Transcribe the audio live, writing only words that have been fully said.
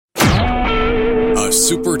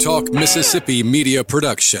SuperTalk Mississippi Media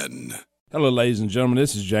production. Hello, ladies and gentlemen.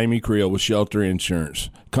 This is Jamie Creel with Shelter Insurance.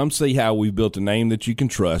 Come see how we've built a name that you can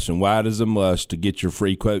trust and why it is a must to get your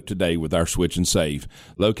free quote today with our Switch and Save.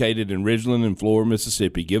 Located in Ridgeland and Flora,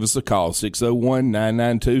 Mississippi. Give us a call,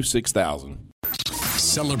 601-992-6000.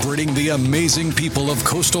 Celebrating the amazing people of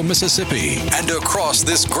coastal Mississippi and across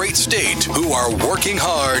this great state who are working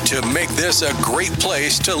hard to make this a great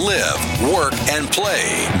place to live, work, and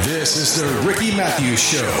play. This is the Ricky Mathews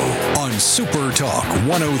Show on SuperTalk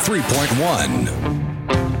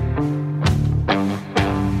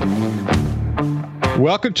 103.1.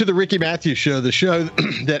 Welcome to the Ricky Mathews Show, the show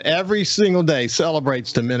that every single day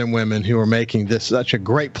celebrates the men and women who are making this such a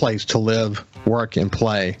great place to live, work, and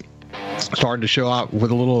play. Started to show up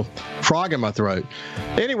with a little frog in my throat.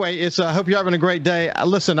 Anyway, I hope you're having a great day.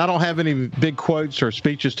 Listen, I don't have any big quotes or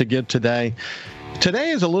speeches to give today.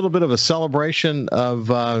 Today is a little bit of a celebration of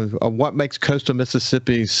what makes coastal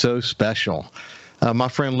Mississippi so special. My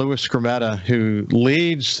friend Louis Skrmetta, who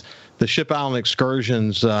leads the Ship Island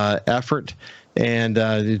Excursions effort, and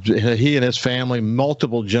he and his family,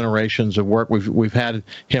 multiple generations of work. We've had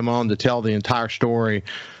him on to tell the entire story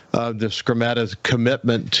of the Skrmetta's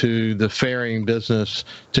commitment to the ferrying business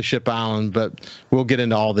to Ship Island, but we'll get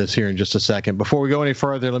into all this here in just a second. Before we go any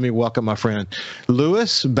further, let me welcome my friend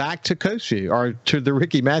Louis back to Coast View, or to the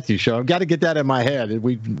Ricky Mathews Show. I've got to get that in my head.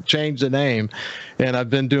 We've changed the name, and I've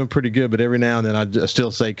been doing pretty good, but every now and then I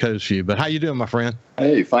still say Coast View. But how you doing, my friend?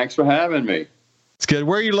 Hey, thanks for having me. It's good.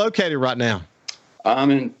 Where are you located right now?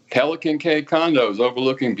 I'm in Pelican Cay condos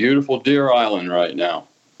overlooking beautiful Deer Island right now.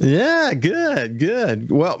 Yeah, good.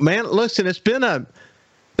 Well, man, listen, it's been a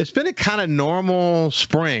kind of normal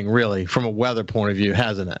spring, really, from a weather point of view,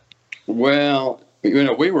 hasn't it? Well,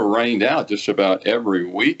 we were rained out just about every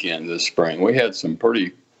weekend this spring. We had some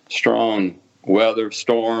pretty strong weather,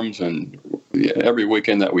 storms, and every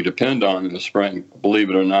weekend that we depend on in the spring, believe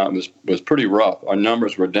it or not, was pretty rough. Our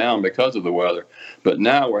numbers were down because of the weather, but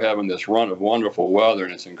now we're having this run of wonderful weather,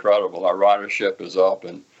 and it's incredible. Our ridership is up,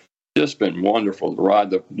 and just been wonderful to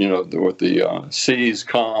ride with the seas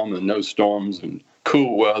calm and no storms and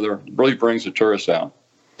cool weather. It really brings the tourists out.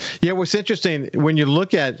 Yeah, what's interesting when you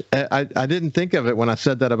look at, I didn't think of it when I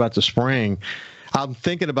said that about the spring. I'm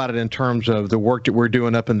thinking about it in terms of the work that we're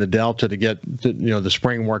doing up in the Delta to get, the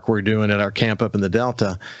spring work we're doing at our camp up in the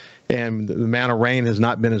Delta. And the amount of rain has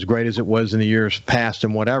not been as great as it was in the years past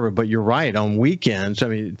and whatever. But you're right, on weekends, I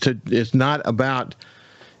mean, it's not about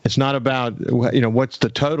what's the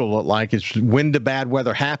total look like. It's when the bad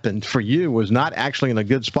weather happened for you was not actually in a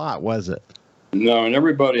good spot, was it? No, and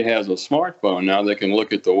everybody has a smartphone now. They can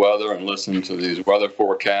look at the weather and listen to these weather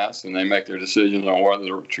forecasts, and they make their decisions on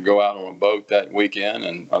whether to go out on a boat that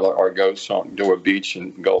weekend or go to a beach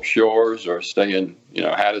in Gulf Shores or stay in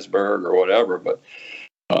Hattiesburg or whatever. But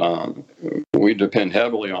we depend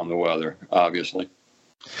heavily on the weather, obviously.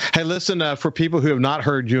 Hey, listen, for people who have not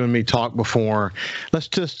heard you and me talk before, let's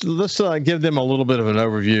give them a little bit of an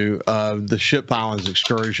overview of the Ship Islands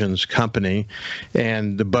Excursions Company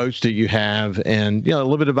and the boats that you have, and a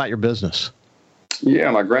little bit about your business.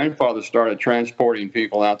 Yeah, my grandfather started transporting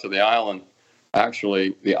people out to the island,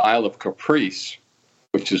 actually the Isle of Caprice,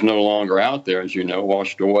 which is no longer out there, as you know,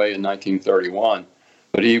 washed away in 1931.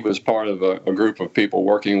 But he was part of a group of people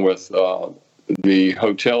working with the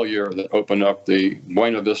hotelier that opened up the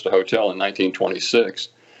Buena Vista Hotel in 1926.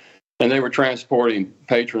 And they were transporting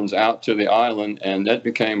patrons out to the island, and that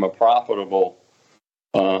became a profitable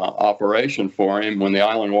operation for him. When the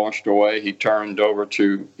island washed away, he turned over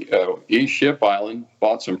to East Ship Island,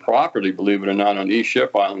 bought some property, believe it or not, on East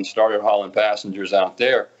Ship Island, started hauling passengers out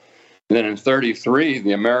there. And then in 1933,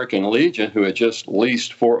 the American Legion, who had just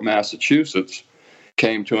leased Fort Massachusetts,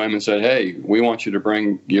 came to him and said, hey, we want you to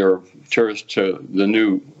bring your tourists to the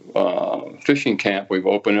new fishing camp we've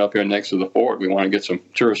opened up here next to the fort. We want to get some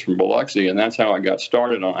tourists from Biloxi. And that's how I got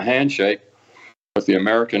started on a handshake with the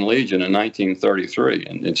American Legion in 1933.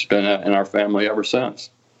 And it's been in our family ever since.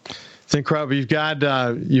 It's incredible.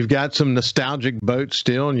 You've got some nostalgic boats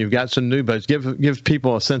still, and you've got some new boats. Give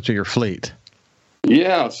people a sense of your fleet.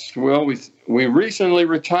 Yes. Well, we recently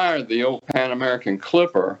retired the old Pan American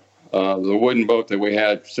Clipper, the wooden boat that we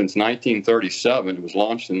had since 1937. It was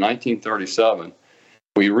launched in 1937.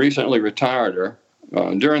 We recently retired her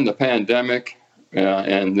during the pandemic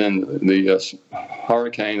and then the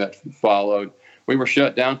hurricane that followed. We were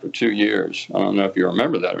shut down for 2 years. I don't know if you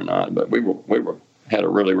remember that or not, but we had a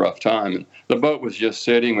really rough time. And the boat was just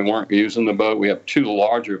sitting. We weren't using the boat. We have two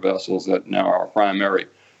larger vessels that now are our primary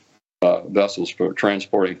vessels for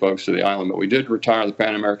transporting folks to the island. But we did retire the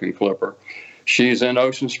Pan American Clipper. She's in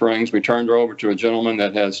Ocean Springs. We turned her over to a gentleman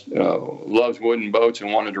that loves wooden boats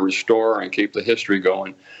and wanted to restore her and keep the history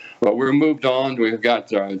going. But we're moved on. We've got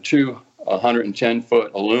two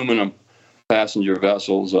 110-foot aluminum passenger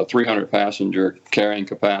vessels, 300 passenger carrying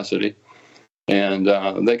capacity. And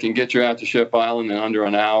they can get you out to Ship Island in under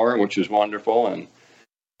an hour, which is wonderful, and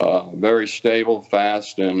very stable,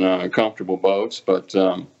 fast, and comfortable boats. But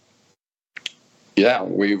yeah,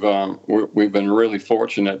 we've been really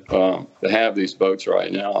fortunate to have these boats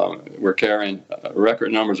right now. We're carrying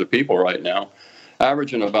record numbers of people right now,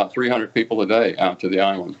 averaging about 300 people a day out to the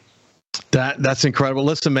island. That's incredible.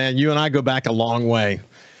 Listen, man, you and I go back a long way.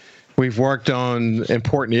 We've worked on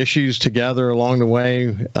important issues together along the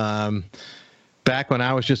way. Back when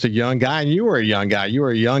I was just a young guy, and you were a young guy, you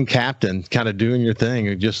were a young captain, kind of doing your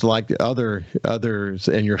thing, just like others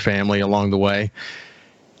in your family along the way.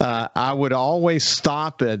 I would always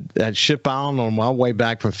stop at Ship Island on my way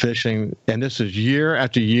back from fishing, and this is year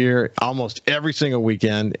after year, almost every single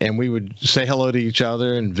weekend, and we would say hello to each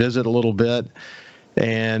other and visit a little bit.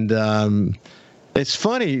 And it's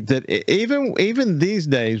funny that even these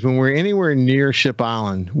days, when we're anywhere near Ship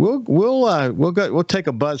Island, we'll take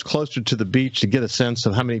a buzz closer to the beach to get a sense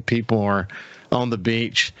of how many people are on the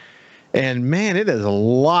beach. And man, it is a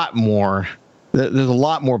lot more. There's a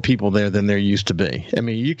lot more people there than there used to be. I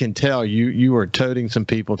mean, you can tell you are toting some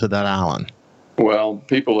people to that island. Well,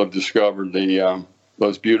 people have discovered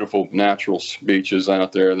those beautiful natural beaches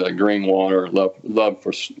out there, that green water.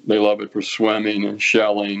 They love it for swimming and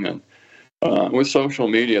shelling, and with social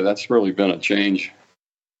media, that's really been a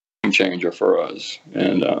changer for us.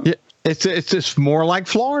 And it's just more like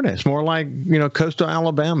Florida. It's more like coastal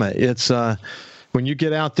Alabama. It's when you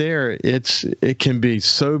get out there, it can be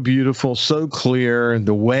so beautiful, so clear.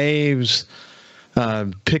 The waves,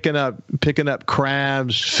 picking up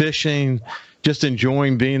crabs, fishing, just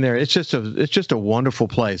enjoying being there. It's just a wonderful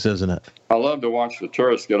place, isn't it? I love to watch the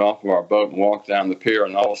tourists get off of our boat and walk down the pier,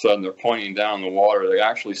 and all of a sudden they're pointing down the water. They're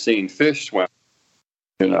actually seeing fish swim.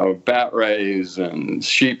 Bat rays and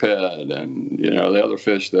sheephead and the other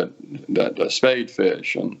fish that spade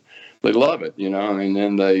fish, and they love it, and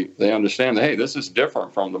then they understand that, hey, this is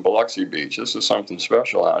different from the Biloxi Beach. This is something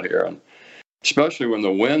special out here. And especially when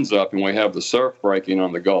the wind's up and we have the surf breaking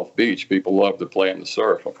on the Gulf Beach, people love to play in the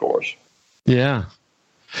surf, of course. Yeah.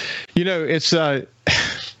 It's, I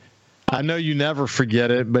know you never forget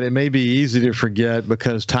it, but it may be easy to forget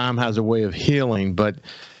because time has a way of healing. But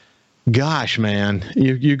gosh, man,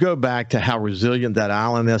 you go back to how resilient that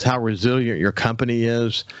island is, how resilient your company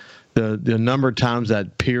is. The number of times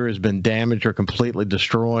that pier has been damaged or completely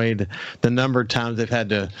destroyed, the number of times they've had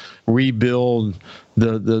to rebuild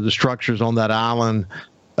the structures on that island.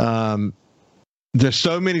 There's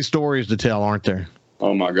so many stories to tell, aren't there?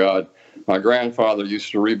 Oh, my God. My grandfather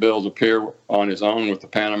used to rebuild a pier on his own with the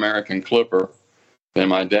Pan American Clipper. And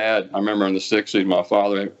my dad, I remember in the 60s, my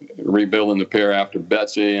father rebuilding the pier after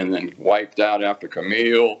Betsy and then wiped out after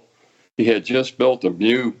Camille. He had just built a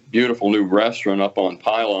beautiful new restaurant up on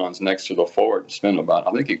pylons next to the fort.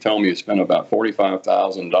 I think he told me he spent about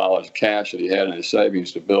 $45,000 cash that he had in his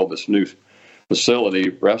savings to build this new facility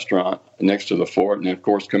restaurant next to the fort. And of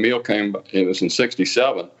course, Camille came, it was in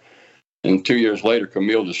 67. And 2 years later,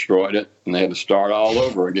 Camille destroyed it, and they had to start all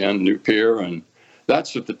over again, new pier. And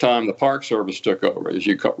that's at the time the Park Service took over. As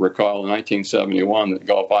you recall, in 1971, the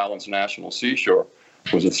Gulf Islands National Seashore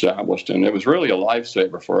was established, and it was really a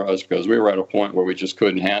lifesaver for us because we were at a point where we just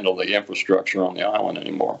couldn't handle the infrastructure on the island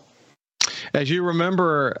anymore. As you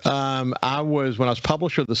remember, when I was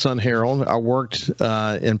publisher of the Sun Herald, I worked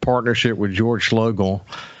in partnership with George Schloegel.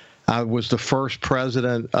 I was the first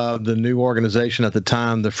president of the new organization at the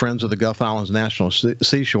time, the Friends of the Gulf Islands National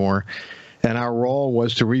Seashore, and our role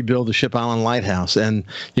was to rebuild the Ship Island Lighthouse. And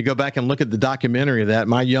you go back and look at the documentary of that.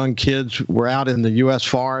 My young kids were out in the U.S.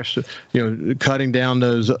 forest, cutting down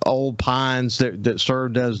those old pines that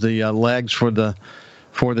served as the legs for the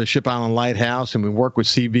Ship Island Lighthouse, and we worked with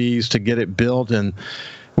CBs to get it built. And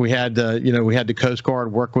we had the Coast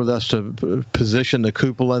Guard work with us to position the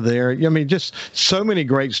cupola there. I mean, just so many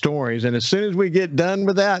great stories. And as soon as we get done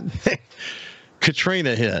with that,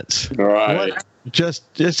 Katrina hits. Right.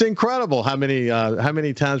 It's incredible how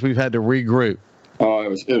many times we've had to regroup. Oh,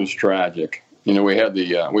 it was tragic. We had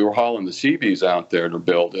we were hauling the CBs out there to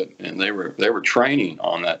build it, and they were training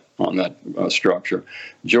on that structure.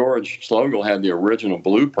 George Schloegel had the original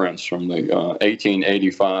blueprints from the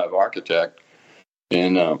 1885 architect,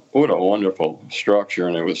 and what a wonderful structure!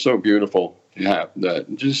 And it was so beautiful to have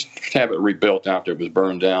it rebuilt after it was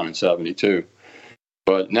burned down in 72.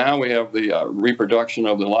 But now we have the reproduction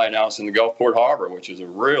of the lighthouse in the Gulfport Harbor, which is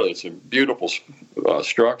it's a beautiful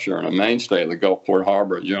structure and a mainstay of the Gulfport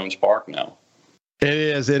Harbor at Jones Park now. It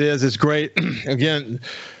is. It's great. Again,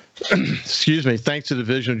 excuse me, thanks to the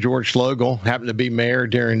vision of George Schlogel, happened to be mayor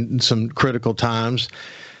during some critical times.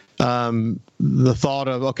 The thought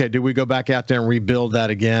of, okay, do we go back out there and rebuild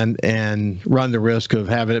that again and run the risk of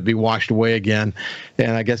having it be washed away again?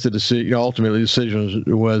 And I guess ultimately the decision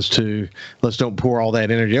was to let's don't pour all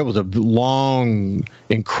that energy. It was a long,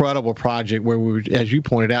 incredible project where we were, as you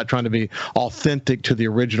pointed out, trying to be authentic to the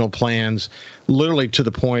original plans, literally to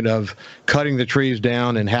the point of cutting the trees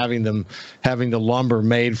down and having the lumber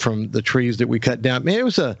made from the trees that we cut down. Man, it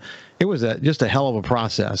was just a hell of a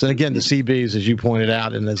process. And again, the CBs, as you pointed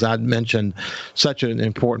out, and as I mentioned, such an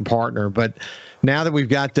important partner. But now that we've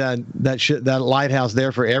got that lighthouse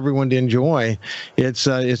there for everyone to enjoy, it's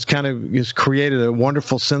created a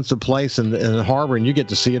wonderful sense of place in the harbor, and you get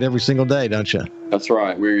to see it every single day, don't you? That's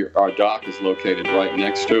right. Our dock is located right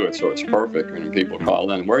next to it, so it's perfect when people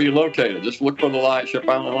call in. Where are you located? Just look for the Ship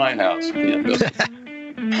Island Lighthouse.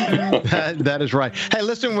 That is right. Hey,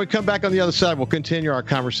 listen, when we come back on the other side, we'll continue our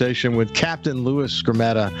conversation with Captain Louis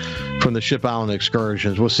Skrmetta from the Ship Island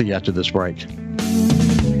Excursions. We'll see you after this break.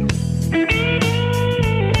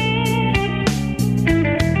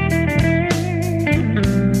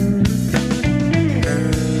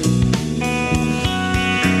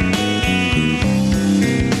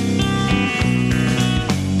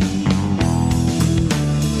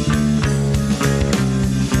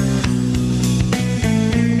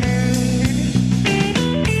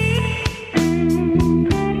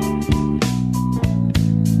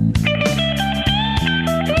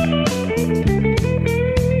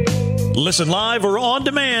 Listen live or on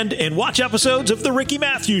demand and watch episodes of The Ricky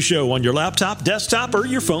Mathews Show on your laptop, desktop, or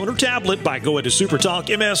your phone or tablet by going to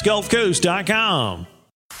SuperTalkMSGulfCoast.com.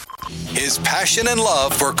 His passion and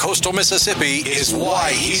love for coastal Mississippi is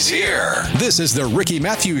why he's here. This is The Ricky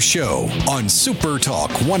Mathews Show on SuperTalk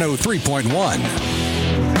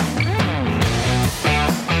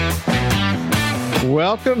 103.1.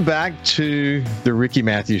 Welcome back to The Ricky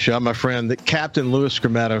Mathews Show. My friend, Captain Louis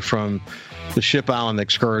Skrmetta from the Ship Island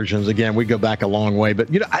Excursions. Again, we go back a long way, but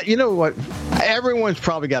you know what? Everyone's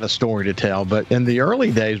probably got a story to tell. But in the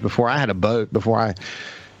early days, before I had a boat, before I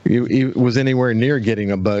was anywhere near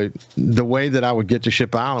getting a boat, the way that I would get to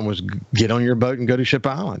Ship Island was get on your boat and go to Ship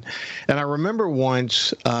Island. And I remember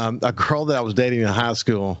once a girl that I was dating in high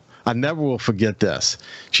school. I never will forget this.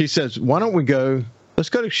 She says, "Why don't we go? Let's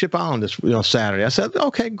go to Ship Island this Saturday." I said,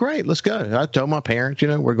 "Okay, great, let's go." I told my parents,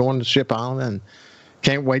 we're going to Ship Island and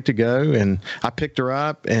can't wait to go. And I picked her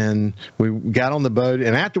up and we got on the boat.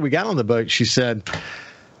 And after we got on the boat, she said,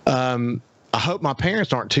 I hope my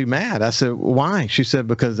parents aren't too mad. I said, why? She said,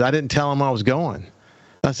 because I didn't tell them I was going.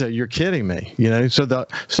 I said, you're kidding me. We're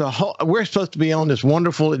supposed to be on this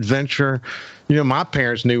wonderful adventure. My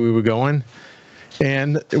parents knew we were going.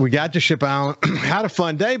 And we got to Ship Island, had a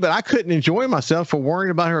fun day, but I couldn't enjoy myself for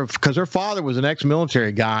worrying about her because her father was an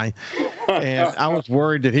ex-military guy. And I was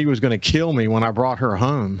worried that he was going to kill me when I brought her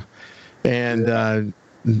home. And,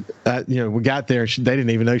 we got there. They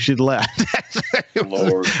didn't even know she'd left.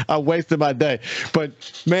 I wasted my day.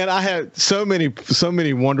 But, man, I had so many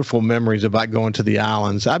wonderful memories about going to the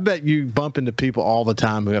islands. I bet you bump into people all the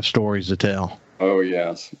time who have stories to tell. Oh,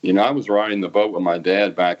 yes. I was riding the boat with my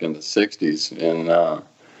dad back in the 60s, and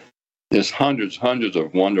there's hundreds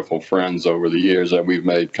of wonderful friends over the years that we've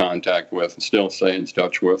made contact with and still stay in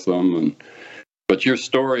touch with them. But your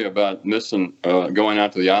story about missing going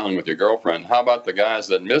out to the island with your girlfriend, how about the guys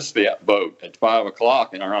that missed the boat at 5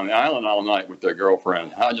 o'clock and are on the island all night with their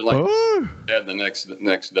girlfriend? How'd you like that the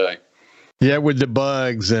next day? Yeah, with the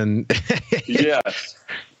bugs and yes.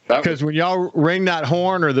 Because when y'all ring that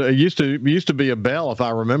horn, or it used to be a bell, if I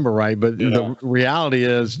remember right. But the reality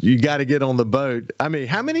is, you got to get on the boat. I mean,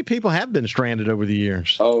 how many people have been stranded over the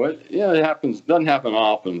years? Oh, it happens. Doesn't happen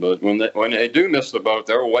often, but when they do miss the boat,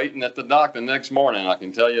 they're waiting at the dock the next morning. I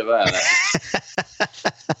can tell you that.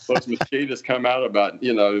 Those mosquitoes come out about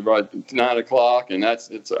about 9 o'clock, and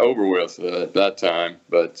it's over with at that time.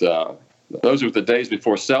 But those were the days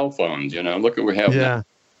before cell phones. Look what we have now.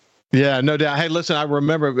 Yeah, no doubt. Hey, listen, I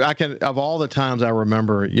remember of all the times I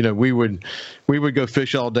remember, we would go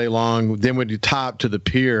fish all day long. Then we'd top to the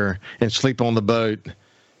pier and sleep on the boat,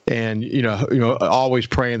 and always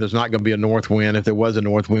praying there's not going to be a north wind. If there was a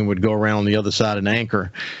north wind, we'd go around on the other side and anchor.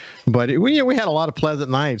 But we had a lot of pleasant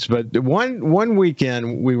nights. But one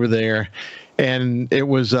weekend we were there, and it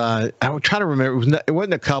was I would try to remember. It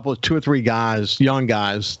wasn't a couple, it was 2 or 3 guys, young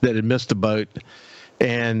guys, that had missed the boat.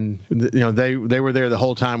 And they were there the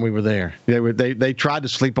whole time we were there. They tried to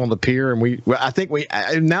sleep on the pier,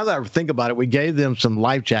 and now that I think about it, we gave them some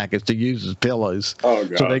life jackets to use as pillows,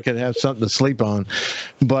 so they could have something to sleep on.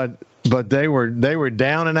 But they were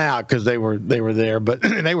down and out because they were there. But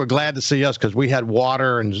they were glad to see us because we had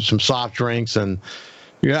water and some soft drinks, and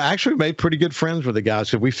actually made pretty good friends with the guys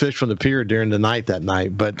because we fished from the pier during the night that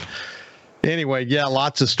night. But anyway, yeah,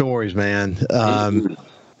 lots of stories, man.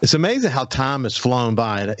 It's amazing how time has flown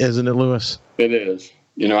by, isn't it, Lewis? It is.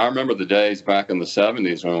 I remember the days back in the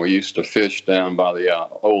 70s when we used to fish down by the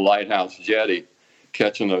old lighthouse jetty,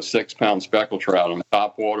 catching those 6-pound speckled trout on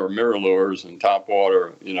topwater mirror lures and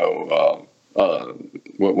topwater,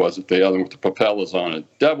 what was it? The other one with the propellers on it.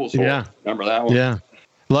 Devil's Horn. Yeah. Remember that one? Yeah.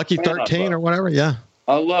 Lucky 13 or whatever. Yeah.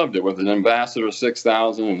 I loved it with an Ambassador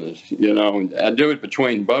 6000, and I'd do it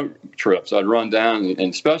between boat trips. I'd run down,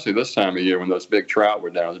 and especially this time of year when those big trout were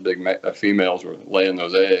down, the big females were laying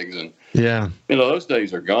those eggs, and those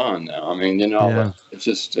days are gone now. I mean,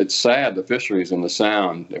 it's sad, the fisheries in the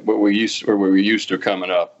Sound where we used to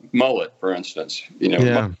coming up. Mullet, for instance,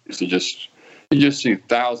 used to you just see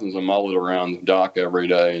thousands of mullet around the dock every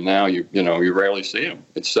day, and now you rarely see them.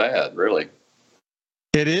 It's sad, really.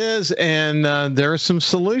 It is, and there are some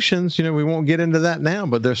solutions. We won't get into that now,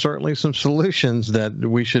 but there's certainly some solutions that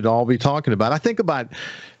we should all be talking about. I think about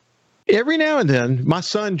every now and then. My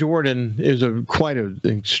son Jordan is quite an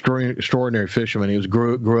extraordinary fisherman. He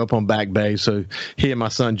grew up on Back Bay, so he and my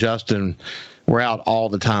son Justin were out all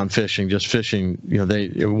the time fishing, just fishing.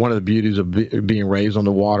 One of the beauties of being raised on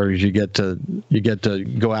the water is you get to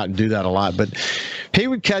go out and do that a lot. But he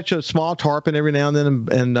would catch a small tarpon every now and then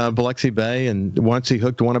in Biloxi Bay, and once he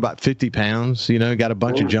hooked one about 50 pounds. Got a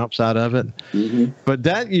bunch of jumps out of it. Mm-hmm. But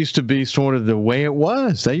that used to be sort of the way it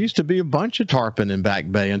was. There used to be a bunch of tarpon in Back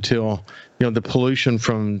Bay until the pollution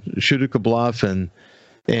from Shutuka Bluff and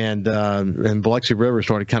Biloxi River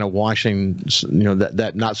started kind of washing,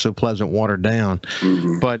 that not so pleasant water down.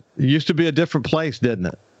 Mm-hmm. But it used to be a different place, didn't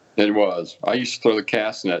it? It was. I used to throw the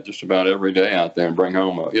cast net just about every day out there and bring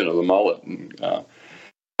home, the mullet.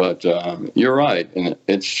 But you're right, and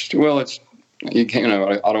you can't.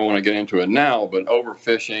 I don't want to get into it now, but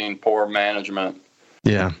overfishing, poor management.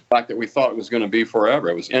 Yeah. The fact that we thought it was going to be forever.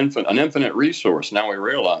 It was an infinite resource. Now we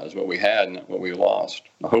realize what we had and what we lost.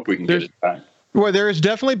 I hope we can get it back. Well, there has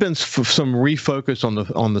definitely been some refocus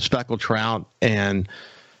on the speckled trout, and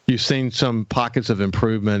you've seen some pockets of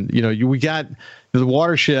improvement. We got the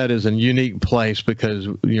watershed is a unique place because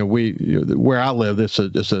where I live, it's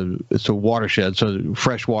a watershed, so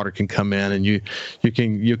fresh water can come in, and you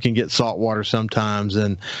can get salt water sometimes,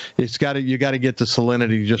 and you got to get the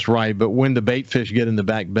salinity just right. But when the bait fish get in the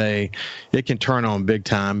Back Bay, it can turn on big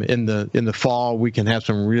time. In the fall, we can have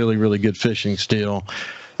some really, really good fishing still.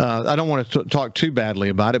 I don't want to talk too badly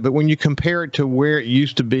about it, but when you compare it to where it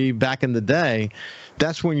used to be back in the day,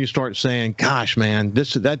 that's when you start saying, gosh, man,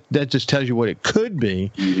 that just tells you what it could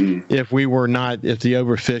be if the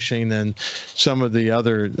overfishing and some of the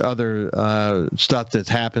other stuff that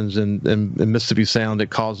happens in Mississippi Sound that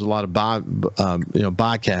causes a lot of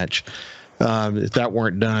bycatch. If that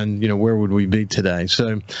weren't done, where would we be today?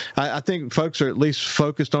 So I think folks are at least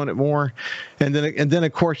focused on it more. And then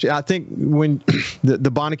of course, I think when the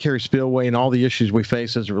Bonnet-Carré spillway and all the issues we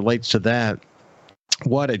face as it relates to that,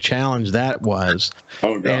 what a challenge that was.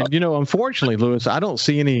 Oh, God. And, unfortunately, Lewis, I don't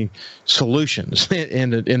see any solutions in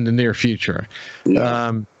the near future.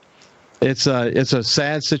 Yeah. It's a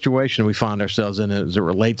sad situation we find ourselves in as it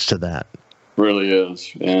relates to that. Really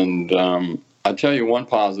is. And, I tell you one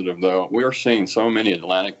positive, though. We're seeing so many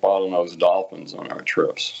Atlantic bottlenose dolphins on our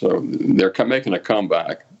trips. So they're making a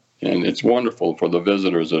comeback, and it's wonderful for the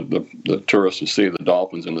visitors, the tourists, to see the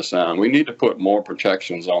dolphins in the Sound. We need to put more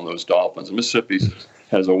protections on those dolphins. Mississippi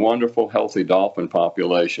has a wonderful, healthy dolphin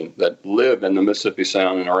population that live in the Mississippi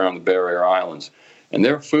Sound and around the Barrier Islands, and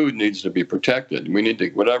their food needs to be protected. We need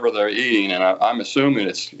to, whatever they're eating, and I'm assuming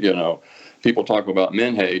it's, people talk about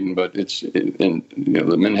menhaden, but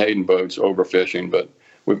the menhaden boats overfishing. But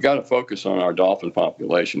we've got to focus on our dolphin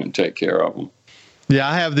population and take care of them. Yeah,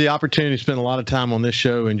 I have the opportunity to spend a lot of time on this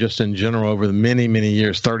show and just in general over the many, many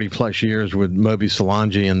years, 30 plus years with Moby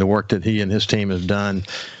Solange and the work that he and his team have done,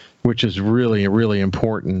 which is really, really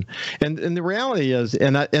important. And the reality is,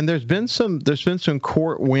 and there's been some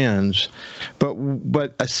court wins,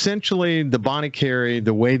 but essentially the Bonnet-Carré,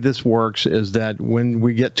 the way this works is that when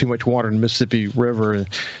we get too much water in the Mississippi River,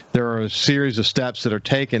 there are a series of steps that are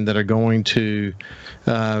taken that are going to,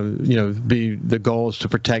 be the goal is to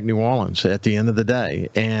protect New Orleans at the end of the day.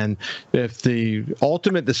 And if the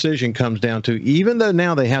ultimate decision comes down to, even though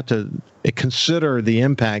now they have to consider the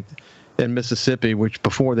impact in Mississippi, which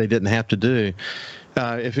before they didn't have to do.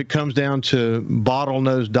 If it comes down to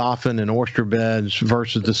bottlenose dolphin and oyster beds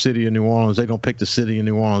versus the city of New Orleans, they're going to pick the city of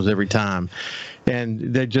New Orleans every time. And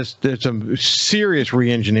there's some serious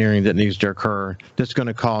re-engineering that needs to occur that's going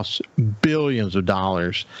to cost billions of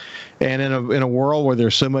dollars. And in a world where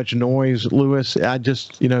there's so much noise, Lewis,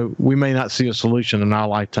 we may not see a solution in our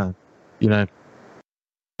lifetime,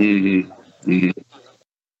 Mm-hmm.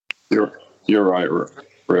 You're right,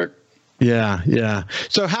 Rick. Yeah.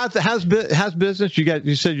 So how's business?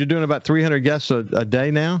 You said you're doing about 300 guests a day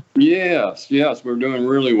now? Yes, we're doing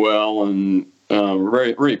really well, and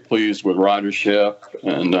very, very pleased with ridership.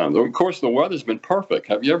 And of course, the weather's been perfect.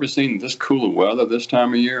 Have you ever seen this cool of weather this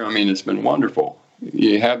time of year? I mean, it's been wonderful.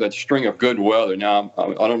 You have that string of good weather. Now,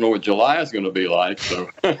 I don't know what July is going to be like. So,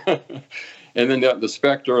 and then the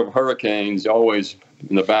specter of hurricanes always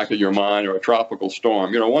in the back of your mind, or a tropical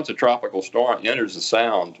storm. Once a tropical storm enters the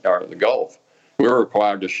Sound or the Gulf, we're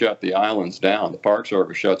required to shut the islands down. The Park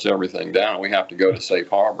Service shuts everything down. We have to go to safe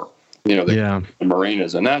harbor, the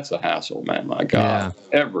marinas, and that's a hassle, man. My God,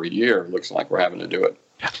 every year it looks like we're having to do it.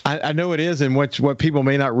 I know it is, and what people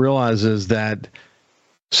may not realize is that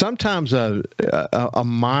sometimes a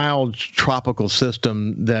mild tropical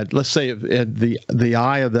system that, let's say, the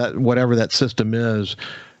eye of that, whatever that system is,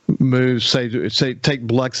 moves, say take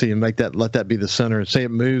Biloxi and let that be the center, and say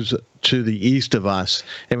it moves to the east of us,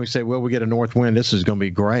 and we say, well, we get a north wind, this is going to be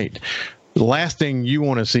great. The last thing you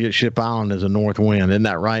want to see at Ship Island is a north wind, isn't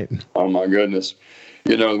that right? Oh my goodness.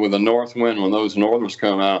 With a north wind, when those northers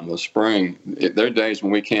come out in the spring, there are days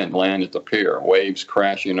when we can't land at the pier, waves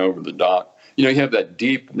crashing over the dock. You have that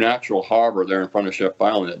deep natural harbor there in front of Ship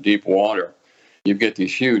Island, that deep water. You get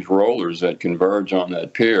these huge rollers that converge on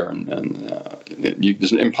that pier, and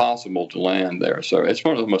it's impossible to land there. So it's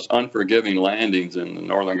one of the most unforgiving landings in the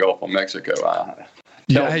northern Gulf of Mexico.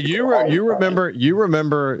 You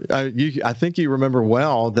remember. I think you remember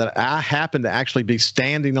well that I happened to actually be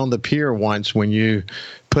standing on the pier once when you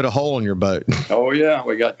put a hole in your boat. Oh yeah,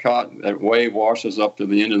 we got caught. That wave washed us up to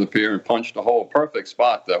the end of the pier and punched a hole. Perfect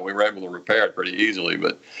spot though. We were able to repair it pretty easily,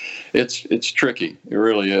 but it's tricky. It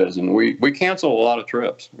really is, and we cancel a lot of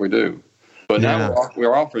trips. We do. But now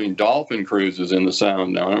we're offering dolphin cruises in the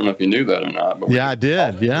Sound now. I don't know if you knew that or not. But I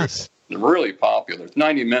did. Yes. They're really popular. It's a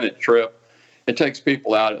 90-minute trip. It takes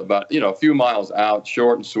people out about, a few miles out,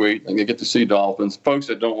 short and sweet, and they get to see dolphins. Folks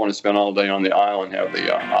that don't want to spend all day on the island have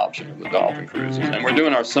the option of the dolphin cruises. And we're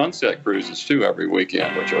doing our sunset cruises, too, every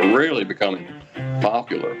weekend, which are really becoming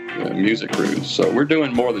popular, music cruise. So we're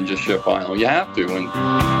doing more than just Ship Island. You have to. When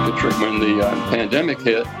the pandemic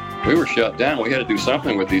hit, we were shut down. We had to do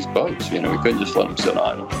something with these boats. We couldn't just let them sit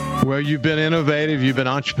idle. Well, you've been innovative. You've been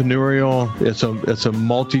entrepreneurial. It's a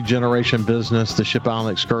multi-generation business, the Ship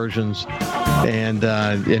Island Excursions, and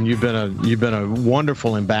you've been a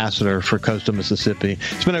wonderful ambassador for coastal Mississippi.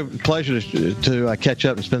 It's been a pleasure to catch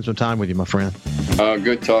up and spend some time with you, my friend.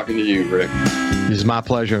 Good talking to you, Rick. It's my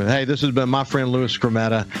pleasure. Hey, this has been my friend Louis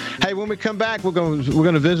Skrmetta. Hey, when we come back, we're going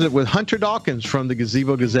to visit with Hunter Dawkins from the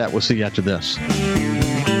Gazebo Gazette. We'll see you after this.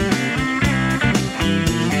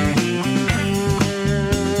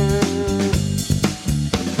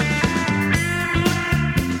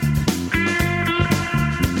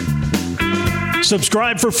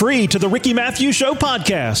 Subscribe for free to the Ricky Mathews Show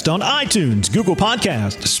podcast on iTunes, Google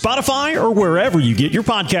Podcasts, Spotify, or wherever you get your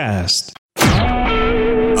podcasts.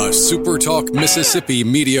 A SuperTalk Mississippi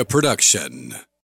Media production.